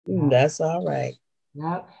That's all right.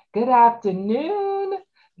 Yep. Good afternoon.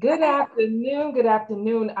 Good afternoon. Good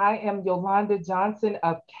afternoon. I am Yolanda Johnson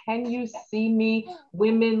of Can You See Me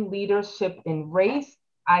Women Leadership in Race.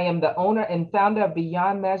 I am the owner and founder of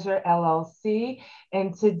Beyond Measure LLC.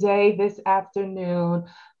 And today, this afternoon,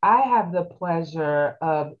 I have the pleasure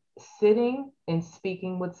of sitting and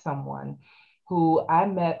speaking with someone who I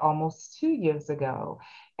met almost 2 years ago.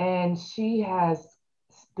 And she has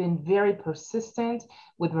been very persistent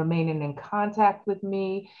with remaining in contact with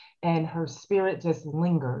me, and her spirit just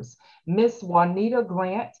lingers. Miss Juanita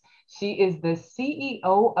Grant, she is the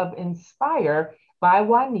CEO of Inspire by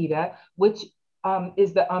Juanita, which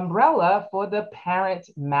is the umbrella for the Parent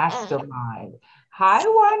Mastermind. Hi,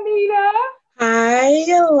 Juanita. Hi,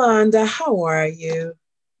 Yolanda. How are you?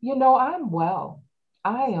 I'm well.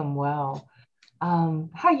 I am well.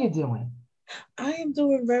 How you doing? I am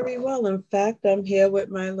doing very well. In fact, I'm here with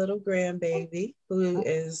my little grandbaby who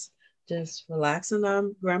is just relaxing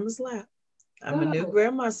on grandma's lap. I'm a new Good.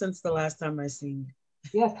 grandma since the last time I seen you.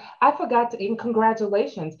 Yes, I forgot to even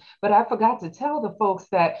congratulations, but I forgot to tell the folks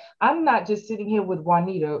that I'm not just sitting here with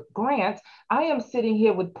Juanita Grant. I am sitting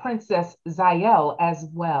here with Princess Zael as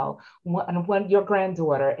well, your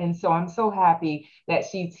granddaughter. And so I'm so happy that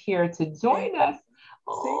she's here to Say, join us. say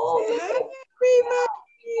Oh, look hi, at those everybody.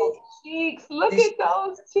 cheeks. Look She, at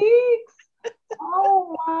those cheeks.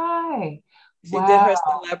 Oh my. she did her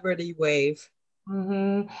Wow. celebrity wave.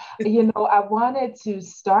 hmm I wanted to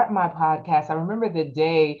start my podcast. I remember the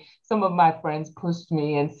day some of my friends pushed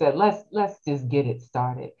me and said, "Let's just get it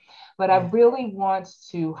started." But I Yeah, really want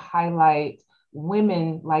to highlight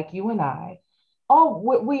women like you and I. All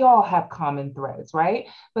we all have common threads, right?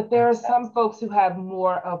 But there are absolutely. some folks who have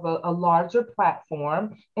more of a larger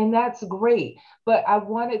platform, and that's great. But I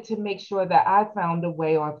wanted to make sure that I found a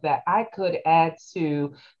way, or that I could add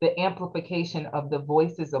to the amplification of the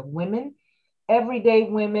voices of women, everyday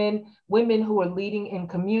women, women who are leading in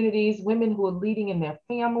communities, women who are leading in their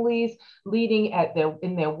families, leading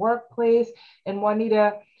in their workplace. And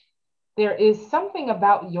Juanita, there is something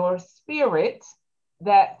about your spirit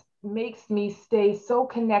that makes me stay so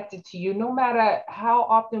connected to you, no matter how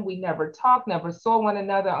often we never talk, never saw one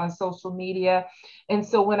another on social media. And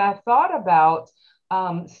so when I thought about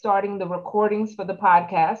starting the recordings for the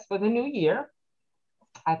podcast for the new year,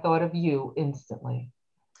 I thought of you instantly.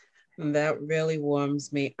 That really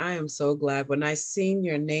warms me. I am so glad. When I seen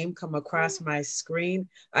your name come across my screen,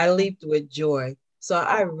 I leaped with joy. So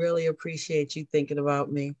I Oh, really appreciate you thinking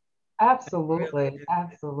about me. I really absolutely, do.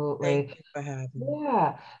 Thank absolutely. you for having me.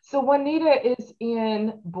 Yeah. So Juanita is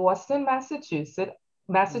in Boston,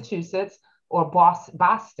 Massachusetts, or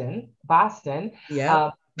Boston, Yep.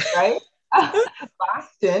 um, right?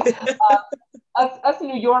 Boston. Us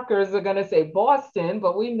New Yorkers are going to say Boston,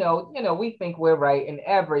 but we know, we think we're right in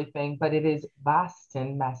everything, but it is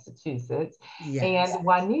Boston, Massachusetts. Yes. And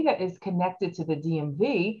Juanita is connected to the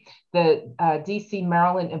DMV, the DC,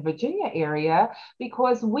 Maryland, and Virginia area,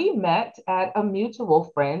 because we met at a mutual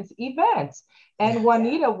friend's event. And Yes.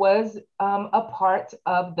 Juanita was a part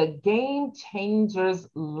of the Game Changers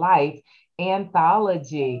Life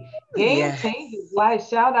anthology. Game Yes. Changers Life.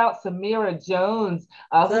 Shout out Samira Jones,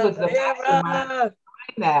 who was the mastermind Samira. behind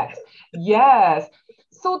that. Yes.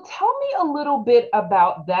 So tell me a little bit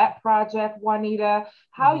about that project, Juanita,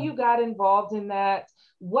 how Mhm. you got involved in that,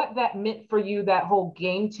 what that meant for you, that whole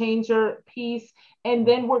game changer piece. And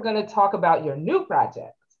then we're going to talk about your new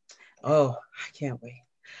project. Oh, I can't wait.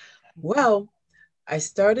 Well, I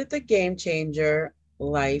started the Game Changer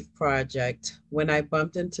Life Project when I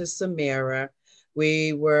bumped into Samira.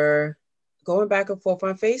 We were going back and forth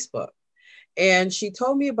on Facebook, and she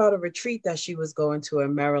told me about a retreat that she was going to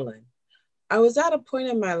in Maryland. I was at a point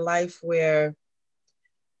in my life where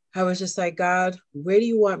I was just like, God, where do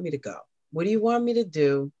you want me to go? What do you want me to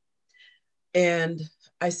do? And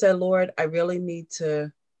I said, Lord, I really need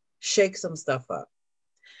to shake some stuff up.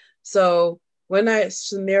 So when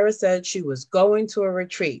Samira said she was going to a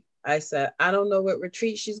retreat, I said, I don't know what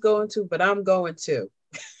retreat she's going to, but I'm going to.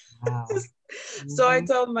 Wow. So I Mhm.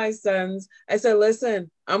 told my sons, I said,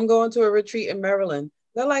 listen, I'm going to a retreat in Maryland.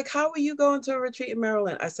 They're like, how are you going to a retreat in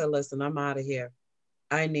Maryland? I said, listen, I'm out of here.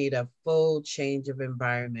 I need a full change of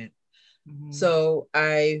environment. Mhm. So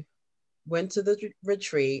I went to the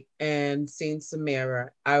retreat and seen Samira.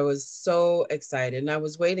 I was so excited and I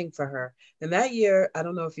was waiting for her. And that year, I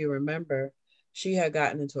don't know if you remember, she had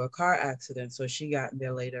gotten into a car accident. So she got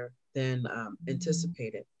there later than Mhm.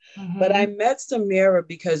 anticipated. But I Mhm. met Samira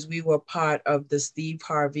because we were part of the Steve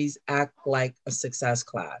Harvey's Act Like a Success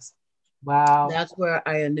class. Wow. That's where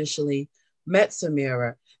I initially met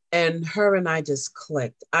Samira. And her and I just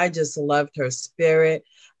clicked. I just loved her spirit.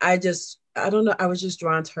 I don't know, I was just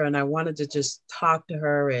drawn to her and I wanted to just talk to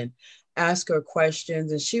her and ask her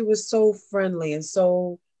questions. And she was so friendly and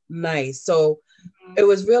so nice. So it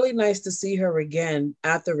was really nice to see her again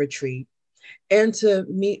at the retreat and to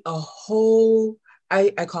meet a whole,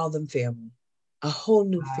 I call them family, a whole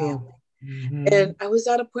new Wow. family. Mm-hmm. And I was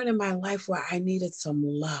at a point in my life where I needed some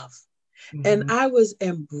love. And Mm-hmm. I was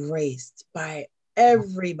embraced by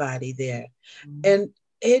everybody there. Mm-hmm. And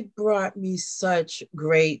it brought me such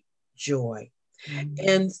great joy. Mm-hmm.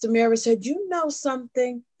 And Samira said, "You know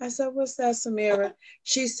something?" I said, "What's that, Samira?"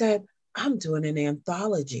 She said, "I'm doing an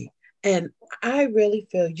anthology. And I really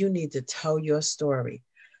feel you need to tell your story."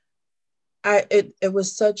 It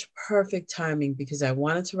was such perfect timing because I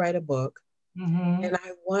wanted to write a book Mm-hmm.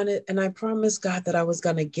 and I promised God that I was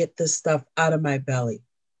going to get this stuff out of my belly.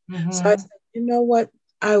 So I Mm-hmm. said, you know what?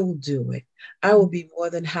 I will do it. I will be more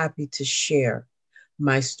than happy to share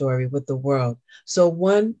my story with the world. So,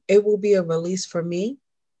 one, it will be a release for me.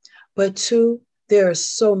 But two, there are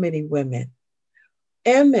so many women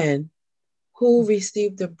and men who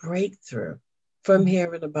received a breakthrough from Mm-hmm.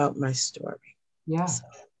 hearing about my story. Yeah. So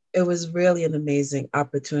it was really an amazing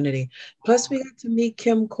opportunity. Plus, we got to meet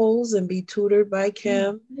Kim Coles and be tutored by You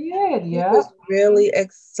Kim. did, It yeah. was really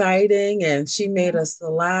exciting and she made us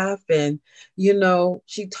laugh. And,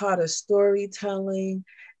 she taught us storytelling.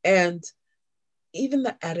 And even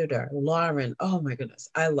the editor, Lauren, oh my goodness,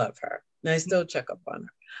 I love her. And I still check up on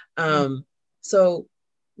her. So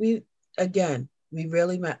we, again, we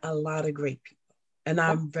really met a lot of great people. And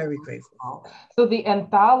That's I'm very grateful for wonderful. that. So the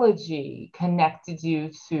anthology connected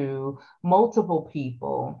you to multiple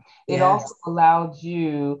people. It also Yes, allowed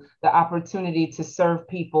you the opportunity to serve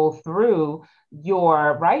people through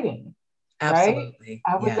your writing, right? absolutely.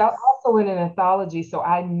 I was Yes. also in an anthology, so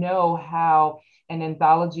I know how an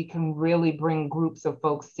anthology can really bring groups of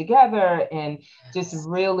folks together and just Yes.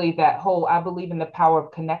 really that whole, I believe in the power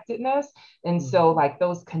of connectedness. And so, Mhm. like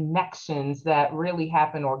those connections that really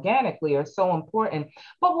happen organically are so important.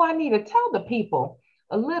 But Juanita, tell the people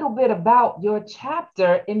a little bit about your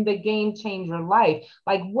chapter in the Game Changer Life.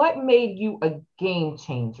 Like, what made you a game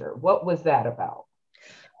changer? What was that about?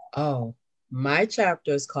 Oh, my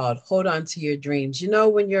chapter is called Hold On to Your Dreams. You know,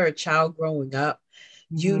 when you're a child growing up,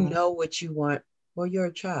 you Mm-hmm. know what you want. Well, you're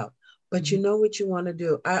a child, but you Mm-hmm. know what you want to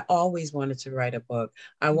do. I always wanted to write a book.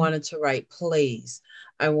 I wanted to write plays.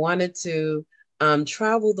 I wanted to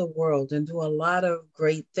travel the world and do a lot of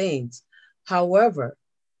great things. However,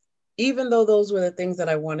 even though those were the things that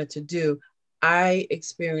I wanted to do, I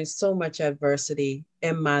experienced so much adversity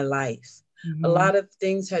in my life. A Mm-hmm. lot of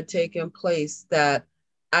things had taken place that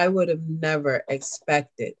I would have never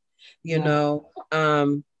expected. You Yeah. know,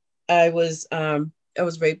 um, I was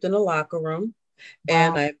raped in a locker room,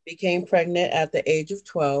 Wow. and I became pregnant at the age of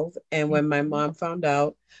 12. And when my mom found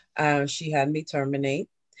out, she had me terminate.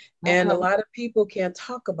 And Okay. a lot of people can't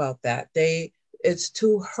talk about that. It's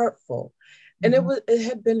too hurtful. And Mm-hmm. it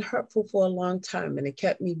had been hurtful for a long time and it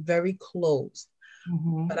kept me very closed.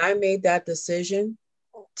 Mm-hmm. But I made that decision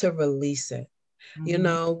to release it. You Mm-hmm.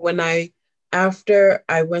 know, after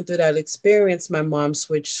I went through that experience, my mom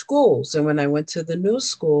switched schools. And when I went to the new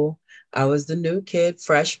school, I was the new kid,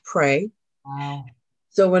 fresh prey. Wow.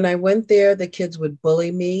 So when I went there, the kids would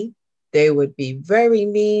bully me. They would be very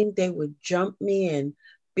mean. They would jump me and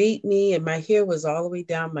beat me, and my hair was all the way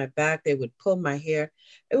down my back. They would pull my hair.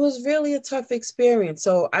 It was really a tough experience.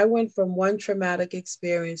 So I went from one traumatic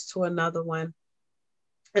experience to another one.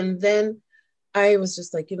 And then I was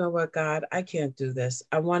just like, you know what, God, I can't do this.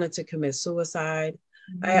 I wanted to commit suicide.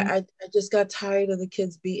 I, Mm-hmm. I, I just got tired of the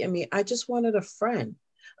kids beating me. I just wanted a friend.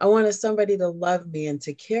 I wanted somebody to love me and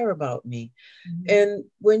to care about me. Mm-hmm. And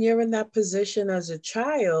when you're in that position as a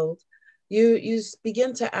child, you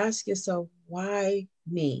begin to ask yourself, why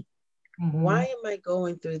me? Why Mm-hmm. am I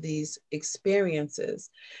going through these experiences?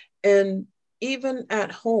 And even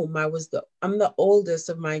at home, I'm the oldest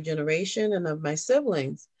of my generation and of my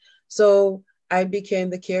siblings. So I became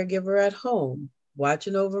the caregiver at home,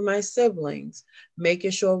 watching over my siblings,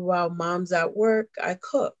 making sure while mom's at work, I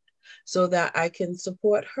cooked so that I can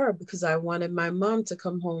support her because I wanted my mom to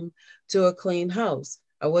come home to a clean house.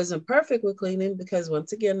 I wasn't perfect with cleaning because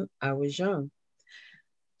once again, I was young.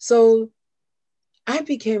 So I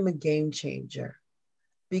became a game changer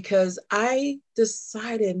because I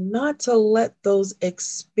decided not to let those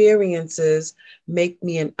experiences make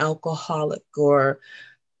me an alcoholic or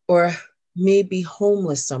me be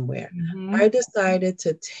homeless somewhere. I Mm-hmm. decided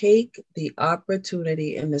to take the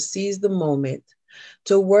opportunity and to seize the moment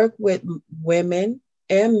to work with women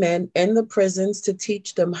and men in the prisons to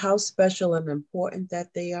teach them how special and important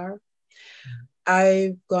that they are.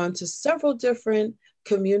 I've gone to several different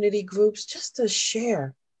community groups just to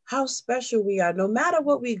share how special we are. No matter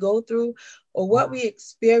what we go through or what Wow. we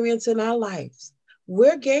experience in our lives,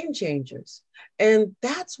 we're game changers. And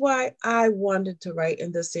that's why I wanted to write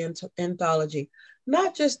in this anthology,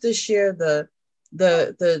 not just to share the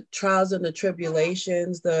trials and the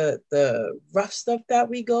tribulations, the rough stuff that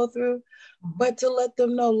we go through, Mhm. but to let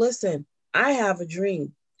them know, listen, I have a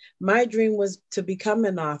dream. My dream was to become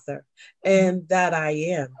an author, Mhm. and that I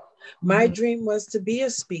am. My Mhm. dream was to be a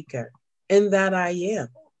speaker, and that I am.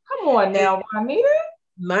 Come on And now, Juanita.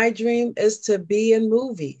 my dream is to be in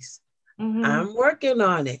movies. Mhm. I'm working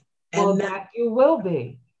on it, Well, and that, that you will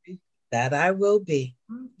be. that I will be.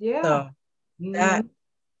 Yeah. So that Mhm.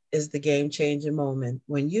 is the game changing moment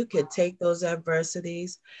when you could take those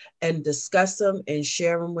adversities and discuss them and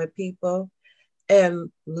share them with people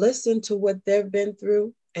and listen to what they've been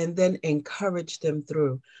through and then encourage them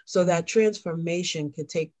through so Mhm. that transformation could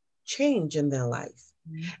take change in their life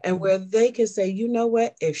and Mhm. where they can say, you know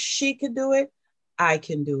what, if she could do it, I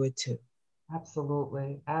can do it too.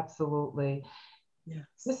 Absolutely. Absolutely.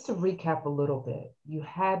 Just Yes. to recap a little bit, you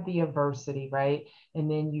had the adversity, right? And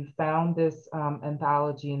then you found this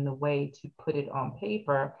anthology and the way to put it on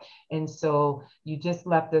paper. And so you just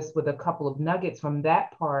left us with a couple of nuggets from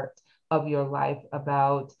that part of your life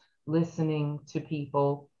about listening to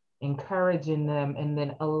people, encouraging them, and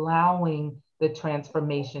then allowing the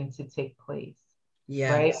transformation to take place,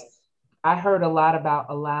 right? Yes. I heard a lot about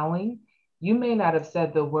allowing. You may not have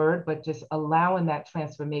said the word, but just allowing that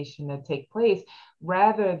transformation to take place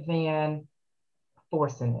rather than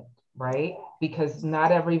forcing it, right? Because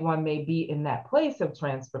not everyone may be in that place of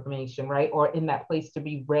transformation, right? Or in that place to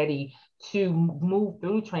be ready to move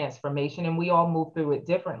through transformation. And we all move through it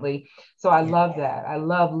differently. So I Yeah. love that. I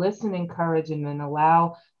love listen, encourage, and then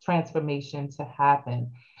allow transformation to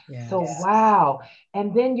happen. So, Yes. wow.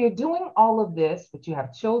 And then you're doing all of this, but you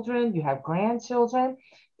have children, you have grandchildren.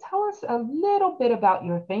 Tell us a little bit about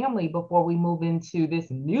your family before we move into this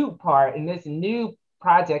new part and this new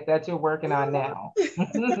project that you're working on now.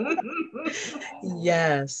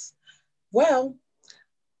 Yes. Well,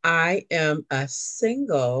 I am a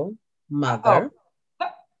single Oh, mother. See,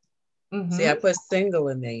 I mm-hmm. put single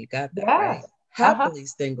in there. You got that, right? Yes. Uh-huh. Happily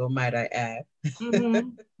single, might I add. Mm-hmm.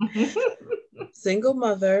 Single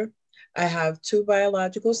mother. I have two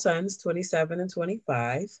biological sons, 27 and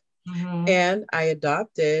 25. Mm-hmm. And I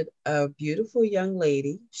adopted a beautiful young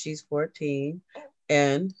lady. She's 14,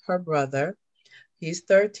 and her brother. He's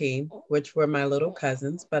 13, which were my little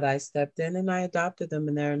cousins, but I stepped in and I adopted them,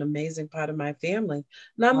 and they're an amazing part of my family.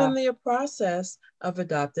 And I'm in Wow. the process of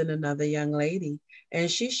adopting another young lady, and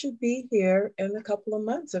she should be here in a couple of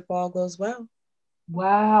months if all goes well.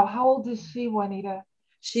 Wow. How old is she, Juanita?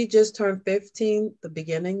 She just turned 15 the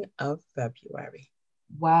beginning of February.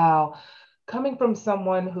 Wow. Coming from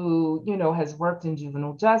someone who, has worked in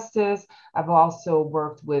juvenile justice, I've also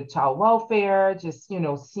worked with child welfare, just,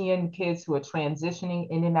 seeing kids who are transitioning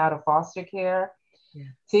in and out of foster care.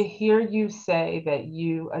 To Yes. hear you say that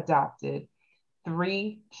you adopted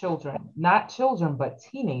three children, not children, but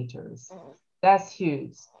teenagers, that's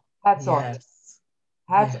huge. Hats off. Yes.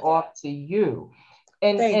 Hats Yes. off to you.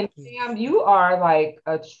 And Thank you. Pam, you are like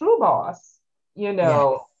a true boss,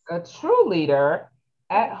 Yes. a true leader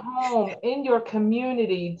at home in your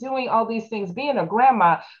community, doing all these things, being a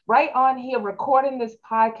grandma, right on here recording this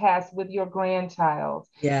podcast with your grandchild.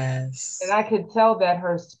 And Yes. I could tell that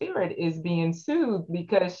her spirit is being soothed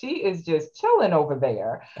because she is just chilling over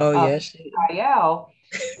there. Oh, yes. Kyle,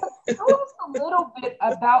 tell us a little bit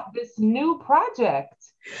about this new project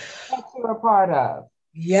that you're a part of.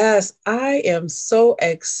 Yes, I am so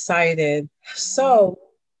excited. So,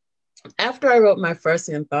 after I wrote my first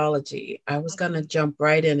anthology, I was going to jump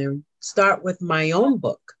right in and start with my own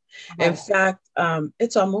book. In Right. fact,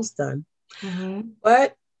 it's almost done. Mm-hmm.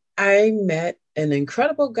 But I met an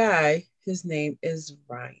incredible guy. His name is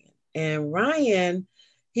Ryan. And Ryan,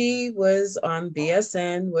 he was on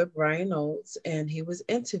BSN with Brian Oates and he was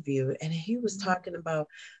interviewed and he was talking about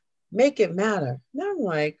make it matter. And I'm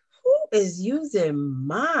like, who is using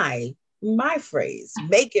my phrase,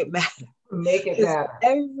 make it matter? Make it Because matter.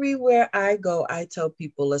 everywhere I go, I tell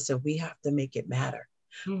people, listen, we have to make it matter.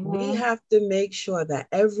 We Mm-hmm. have to make sure that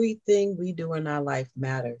everything we do in our life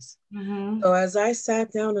matters. Mm-hmm. So as I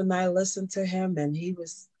sat down and I listened to him, and he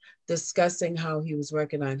was discussing how he was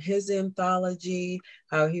working on his anthology,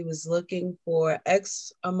 how he was looking for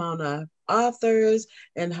X amount of authors,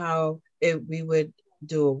 and how we would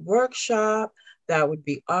do a workshop that would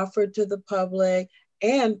be offered to the public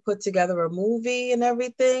and put together a movie and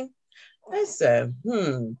everything. I said,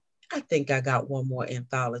 I think I got one more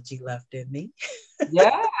anthology left in me.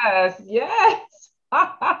 Yes, yes.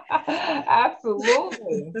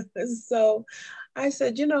 Absolutely. So I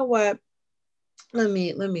said, you know what? Let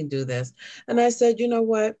me do this. And I said, you know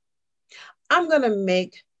what? I'm going to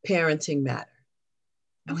make parenting matter.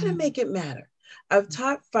 I'm going to Mhm. make it matter. I've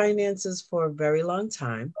taught finances for a very long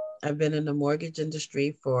time. I've been in the mortgage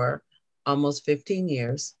industry for almost 15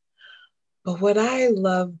 years. But what I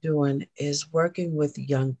love doing is working with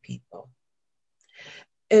young people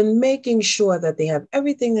and making sure that they have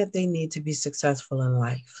everything that they need to be successful in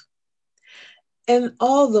life. And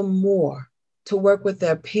all the more to work with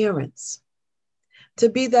their parents, to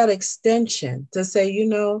be that extension, to say, you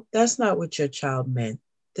know, that's not what your child meant.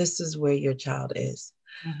 This is where your child is.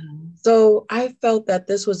 Mhm. So I felt that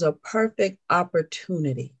this was a perfect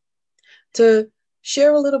opportunity to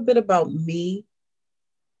share a little bit about me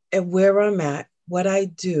and where I'm at, what I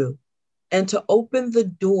do, and to open the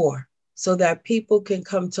door so that people can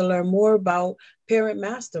come to learn more about Parent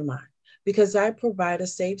Mastermind, because I provide a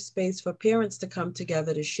safe space for parents to come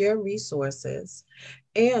together to share resources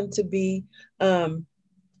and um,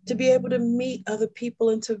 to be able to meet other people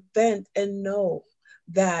and to vent and know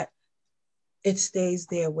that it stays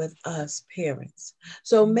there with us parents.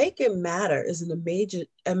 So Make It Matter is an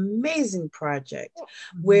amazing project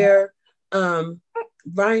Mhm. where um,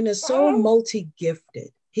 Ryan is so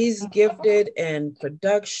multi-gifted. He's gifted in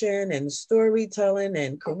production and storytelling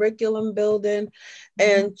and curriculum building. Mhm.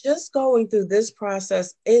 And just going through this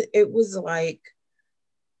process, it was like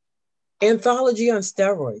anthology on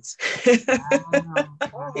steroids. Wow.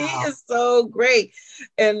 He Wow. is so great.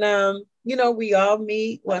 And you know, we all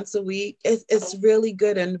meet once a week. It's really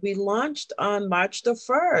good. And we launched on March the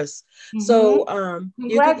 1st. So Mhm.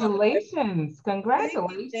 you could go to Congratulations. thank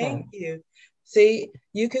Congratulations. you. See,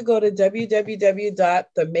 you could go to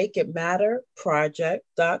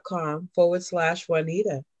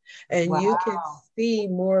www.themakeitmatterproject.com/Juanita, and you can Wow. see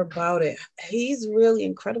more about it. He's really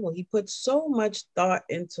incredible. He put so much thought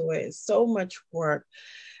into it, so much work.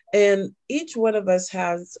 And each one of us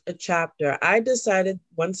has a chapter. I decided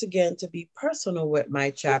once again to be personal with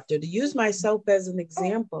my chapter, to use myself as an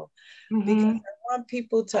example, because Mhm. I want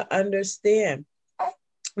people to understand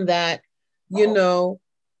that, you know,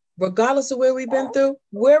 regardless of where we've been through,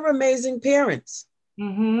 we're amazing parents.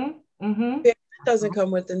 Mhm. Mhm. It doesn't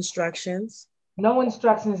come with instructions. No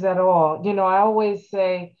instructions at all. I always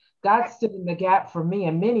say God stood in the gap for me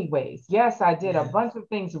in many ways. Yes, I did a Yeah, bunch of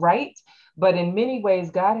things right, but in many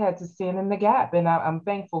ways, God had to stand in the gap. And I'm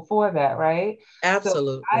thankful for that, right? So I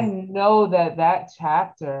absolutely. know that that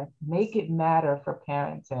chapter, Make It Matter for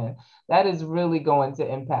Parenting, that is really going to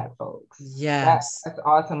impact folks. Yes. That's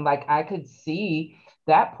awesome. Like I could see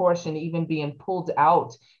that portion even being pulled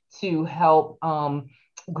out to help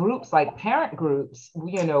groups like parent groups,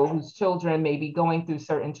 whose children may be going through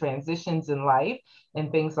certain transitions in life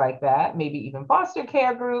and things like that, maybe even foster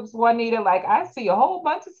care groups, Juanita. Like I see a whole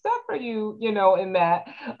bunch of stuff for you, in that.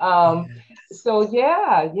 Yes. So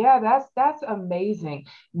yeah, that's amazing.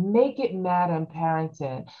 Make it matter in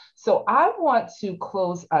parenting. So I want to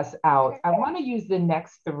close us out. I want to use the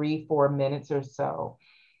next 3-4 minutes or so.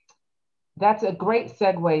 That's a great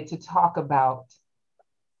segue to talk about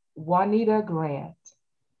Juanita Grant,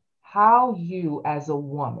 how you as a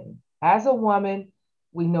woman,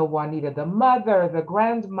 we know Juanita, the mother, the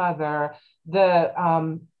grandmother, the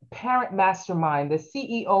parent mastermind, the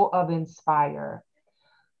CEO of Inspire.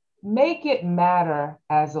 Make it matter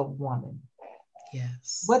as a woman.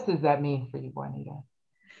 Yes. What does that mean for you, Juanita?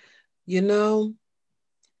 You know,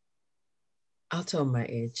 I'll tell my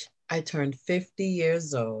age. I turned 50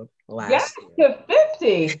 years old Yes, last year. to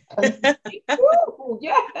 50. Woo,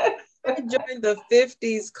 yes. I joined the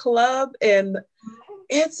 50s club, and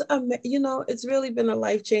you know, it's really been a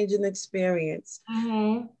life-changing experience.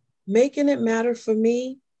 Mm-hmm. Making it matter for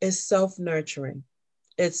me is self-nurturing.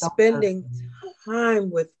 It's spending Self-nurturing.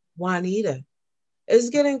 time with Juanita. It's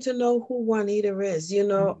getting to know who Juanita is. You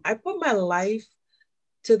know, I put my life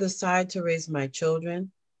to the side to raise my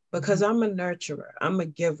children because Mhm, I'm a nurturer, I'm a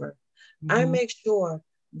giver. I mhm. make sure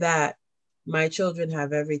that my children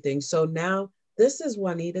have everything. So now this is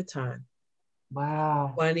Juanita time.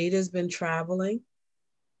 Wow. Juanita's been traveling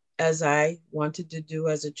as I wanted to do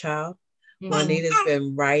as a child. Mhm. Juanita's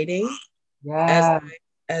been writing as Yeah.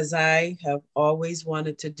 I have always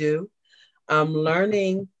wanted to do. I'm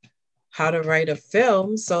learning how to write a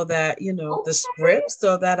film so that, you know, the Okay. script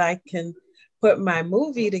so that I can put my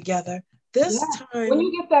movie together. This Yeah. When time,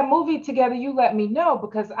 you get that movie together, you let me know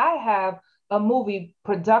because I have a movie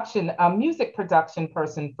production, a music production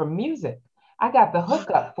person for music. I got the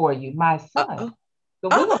hookup for you, my son. uh-oh, So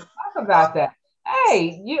we're uh-oh, gonna talk about that.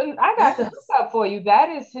 Hey, I got the yes, hookup for you. That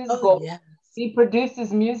is his oh, goal. yes, He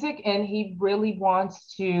produces music and he really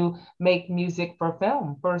wants to make music for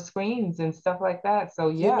film, for screens and stuff like that. So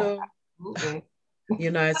You yeah, know, absolutely.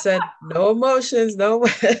 I said no emotions, no,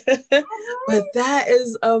 but that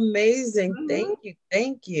is amazing. Mhm. Thank you.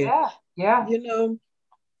 Thank you. Yeah, yeah.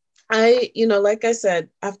 You know, like I said,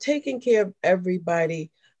 I've taken care of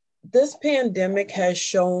everybody. This pandemic has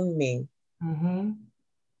shown me Hmm.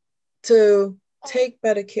 to take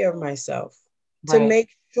better care of myself, to Right. make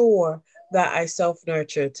sure that I self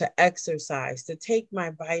nurture, to exercise, to take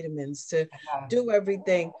my vitamins, to Yeah. do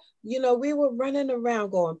everything. We were running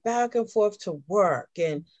around going back and forth to work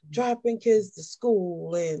and dropping kids to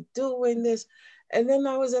school and doing this. And then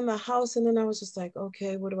I was in the house and then I was just like,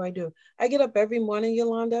 okay, what do I do? I get up every morning,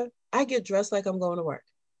 Yolanda. I get dressed like I'm going to work.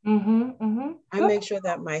 Hmm. Hmm. I Good. make sure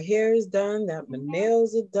that my hair is done, that my Mhm.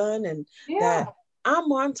 nails are done, and Yeah. that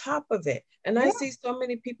I'm on top of it. And I Yeah. see so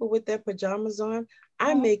many people with their pajamas on.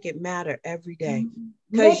 I Mhm. make it matter every day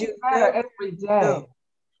because Make it you better never every day. know.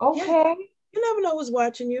 Yeah, Okay. you never know who's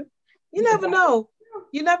watching you. You Yeah, never that's know. true.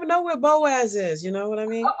 You never know where Boaz is. You know what I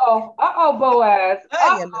mean? Uh-oh. Uh-oh, Boaz. You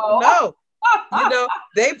never Uh-oh. know.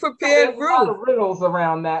 They So there's prepared a lot Ruth. of riddles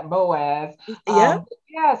around that, Boaz. Yeah.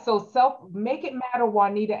 Yeah, so make it matter,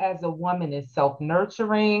 Juanita, as a woman is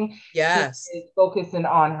self-nurturing. She Yes. is focusing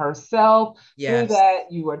on herself. Through Yes.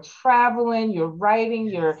 that, you are traveling, you're writing,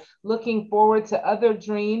 you're looking forward to other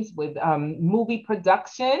dreams with movie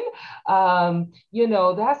production.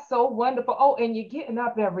 That's so wonderful. Oh, and you're getting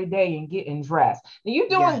up every day and getting dressed. Now, you're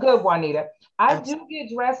doing Yes. good, Juanita. I do Absolutely.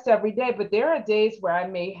 get dressed every day, but there are days where I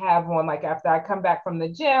may have one, like after I come back from the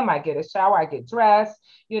gym, I get a shower, I get dressed,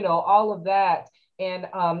 all of that. And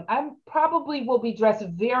I probably will be dressed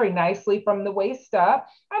very nicely from the waist up.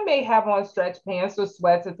 I may have on stretch pants or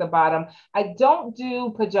sweats at the bottom. I don't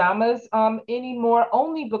do pajamas anymore,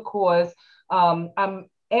 only because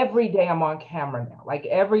every day I'm on camera now. Like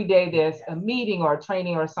every day there's a meeting or a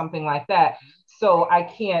training or something like that. So I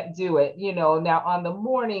can't do it. Now on the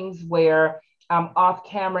mornings where I'm off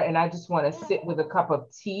camera and I just want to sit with a cup of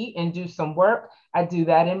tea and do some work, I do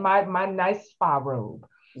that in my nice spa robe.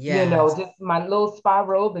 Yes. Just my little spa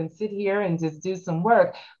robe and sit here and just do some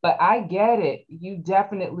work. But I get it. You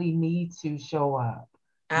definitely need to show up.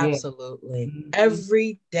 Yeah. Absolutely. Mhm.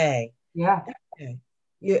 Every day. Yeah. Okay.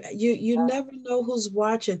 You never know who's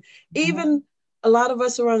watching. Mhm. Even a lot of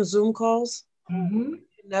us are on Zoom calls. Mhm.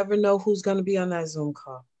 You never know who's going to be on that Zoom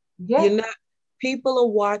call. Yeah. You know, people are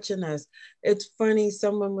watching us. It's funny.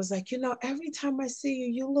 Someone was like, every time I see you,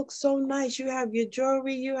 you look so nice. You have your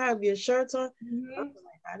jewelry, you have your shirts on. I Mhm. was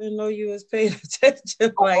like, I didn't know you was paying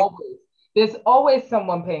attention. Like, Always. There's always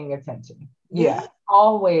someone paying attention. Yeah, yeah,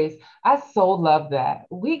 always. I so love that.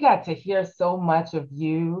 We got to hear so much of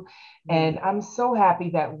you, yeah, and I'm so happy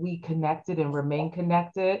that we connected and remain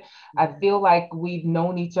connected. I yeah. feel like we've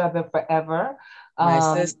known each other forever. My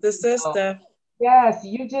Um, sister, you know, sister. Yes,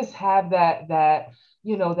 you just have that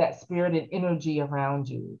spirit and energy around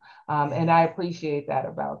you. Yeah. And I appreciate that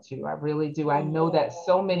about you. I really do. I know that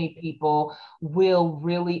so Oh, many people will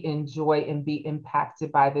really enjoy and be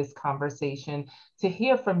impacted by this conversation. To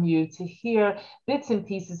hear from you, to hear bits and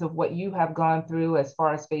pieces of what you have gone through as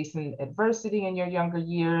far as facing adversity in your younger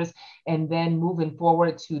years, and then moving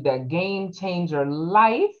forward to the game changer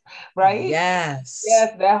life, right? yes.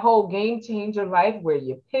 Yes, that whole game changer life where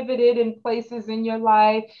you pivoted in places in your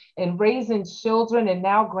life and raising children and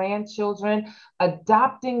now grandchildren,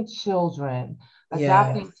 Yes.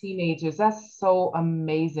 adopting teenagers. That's so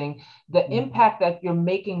amazing. The Mhm. impact that you're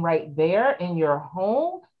making right there in your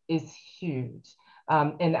home is huge.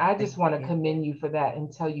 And I just Thank want to you. commend you for that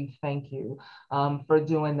and tell you thank you for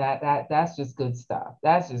doing that. That's just good stuff.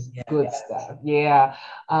 That's just good Yes. stuff. Yeah.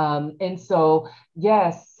 And so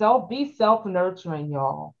yes, be self-nurturing,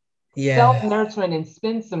 y'all. Yes. Self-nurturing and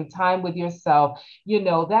spend some time with yourself.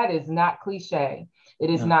 That is not cliche. It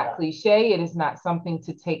is No. not cliche. It is not something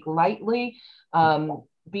to take lightly.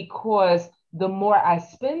 Because the more I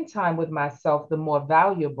spend time with myself, the more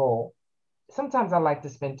valuable. Sometimes I like to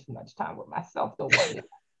spend too much time with myself, though, one.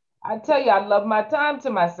 I tell you, I love my time to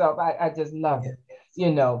myself. I just love Yeah.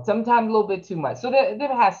 it. Sometimes a little bit too much. So there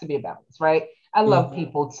has to be a balance, right? I love Mhm.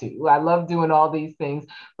 people too. I love doing all these things,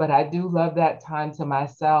 but I do love that time to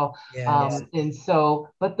myself. Yes. And so,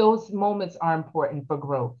 but those moments are important for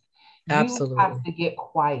growth. You have Absolutely. to get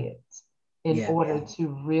quiet in Yeah. order to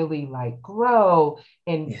really like grow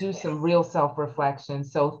and Yeah. do some real self reflection.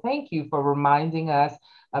 So, thank you for reminding us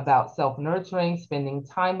about self nurturing, spending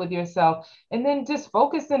time with yourself, and then just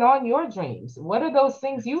focusing on your dreams. What are those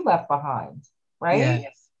things you left behind? Yeah. Right?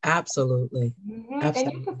 Absolutely. And you could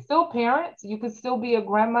Absolutely. still parent, you could still be a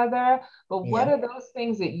grandmother, but what Yeah. are those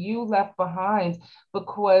things that you left behind?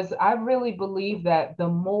 Because I really believe that the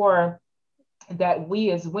more that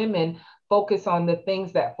we as women focus on the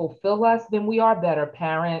things that fulfill us, then we are better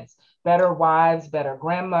parents, better wives, better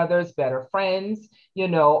grandmothers, better friends,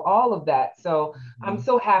 all of that. So I'm Mhm.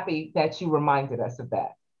 so happy that you reminded us of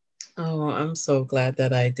that. Oh, I'm so glad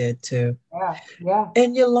that I did too. Yeah, yeah.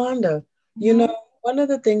 And Yolanda, you know, Hmm. one of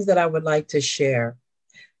the things that I would like to share,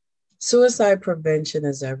 suicide prevention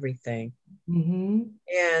is everything. Hmm.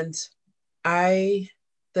 And I,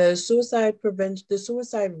 the suicide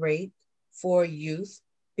rate for youth Hmm.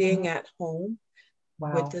 being at home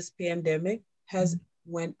with Wow. this pandemic has Mhm.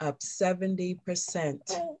 went up 70%.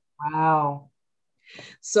 Wow.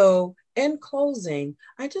 So, in closing,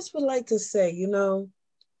 I just would like to say,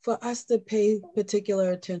 for us to pay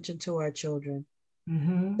particular attention to our children,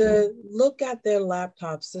 Hmm. to look at their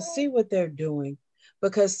laptops to see what they're doing,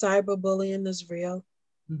 because cyberbullying is real.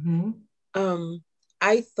 Hmm. Um,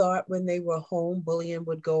 I thought when they were home, bullying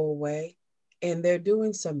would go away, and they're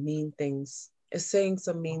doing some mean things, saying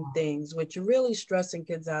some mean things, which are really stressing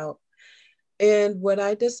kids out. And what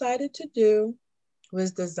I decided to do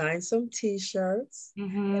was design some t-shirts,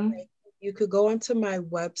 and Hmm. you could go onto my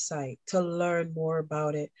website to learn more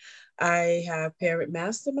about it. I have Parent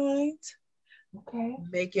Mastermind, Okay.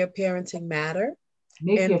 Make Your Parenting Matter,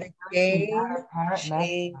 Make and your the parenting Game matter, parent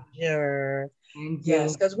mastermind. Changer. And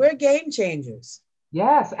Yes, game. because we're game changers.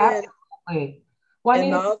 Yes, And absolutely. and Juanita,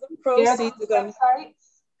 can all the you share proceeds are those going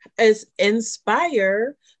websites? is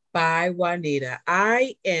Inspire by Juanita.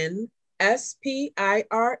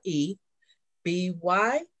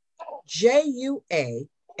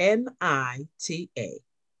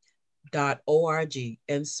 INSPIREBYJUANITA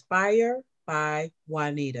Inspire by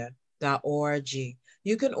Juanita.org.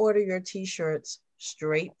 You can order your t-shirts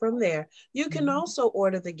straight from there. You can Mhm. also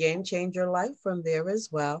order the Game Changer Life from there as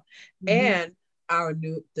well. Mhm. And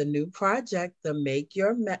the new project, the Make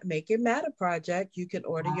It Matter project, you can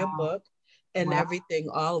order your Wow. book and Wow. everything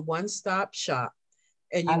all one-stop shop.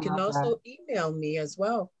 And I you can love that. also email me as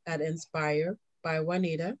well at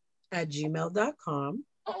inspirebyjuanita@gmail.com.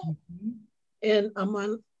 Mhm. And I'm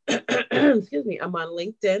on excuse me, I'm on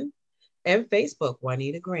LinkedIn and Facebook,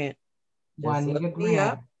 Juanita Grant. Just look Juanita me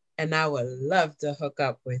up Grant. and I would love to hook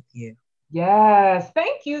up with you. Yes,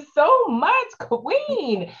 thank you so much,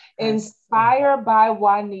 Queen. Yes.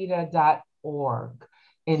 Inspirebyjuanita.org.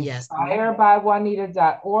 Yes, ma'am.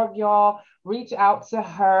 Inspirebyjuanita.org, y'all. Reach out to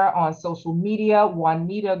her on social media,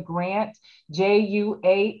 Juanita Grant,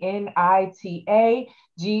 JuanitaGrant.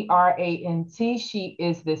 She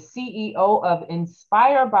is the CEO of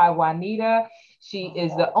Inspire by Juanita. She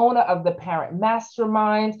is the owner of the Parent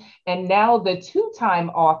Mastermind and now the two-time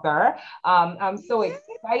author. I'm so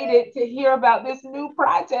excited to hear about this new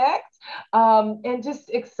project and just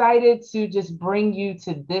excited to just bring you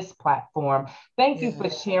to this platform. Thank you for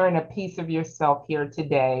Yes. sharing a piece of yourself here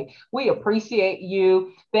today. We appreciate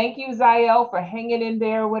you. Thank you, Zael, for hanging in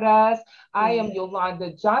there with us. I am Yes.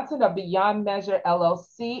 Yolanda Johnson of Beyond Measure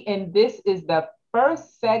LLC, and this is the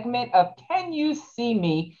first segment of Can You See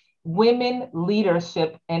Me? Women,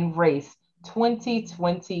 Leadership, and Race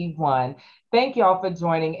 2021. Thank y'all for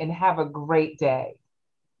joining and have a great day.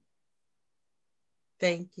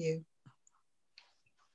 Thank you.